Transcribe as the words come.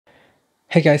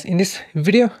Hey guys, in this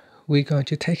video, we're going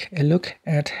to take a look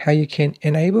at how you can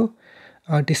enable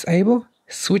or disable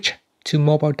switch to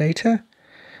mobile data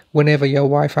whenever your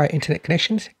Wi-Fi internet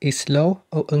connection is slow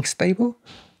or unstable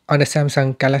on the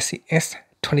Samsung Galaxy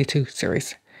S22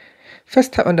 series.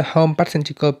 First, tap on the home button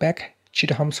to go back to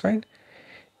the home screen,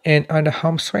 and on the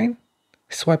home screen,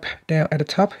 swipe down at the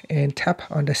top and tap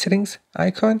on the settings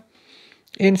icon.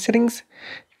 In settings,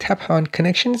 tap on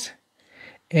connections.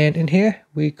 And in here,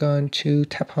 we're going to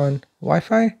tap on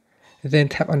Wi-Fi, then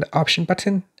tap on the option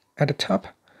button at the top.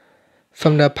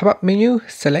 From the pop-up menu,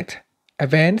 select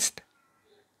Advanced,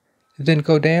 then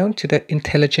go down to the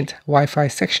Intelligent Wi-Fi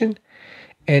section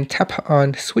and tap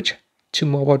on Switch to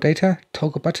Mobile Data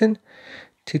toggle button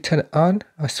to turn it on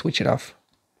or switch it off.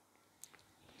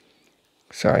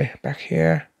 Sorry, back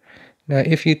here. Now,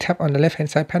 if you tap on the left-hand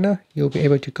side panel, you'll be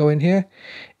able to go in here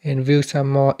and view some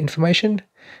more information.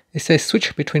 It says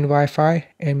switch between Wi-Fi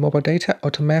and mobile data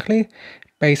automatically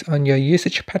based on your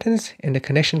usage patterns and the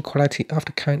connection quality of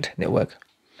the current network.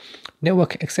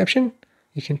 Network exception,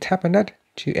 you can tap on that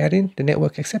to add in the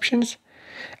network exceptions.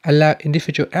 Allow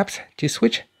individual apps to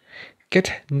switch.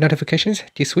 Get notifications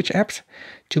to switch apps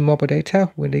to mobile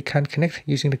data when they can't connect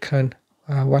using the current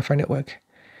Wi-Fi network.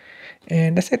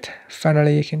 And that's it.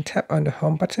 Finally, you can tap on the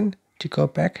home button to go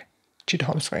back to the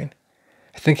home screen.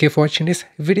 Thank you for watching this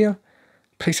video.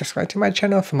 Please subscribe to my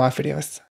channel for more videos.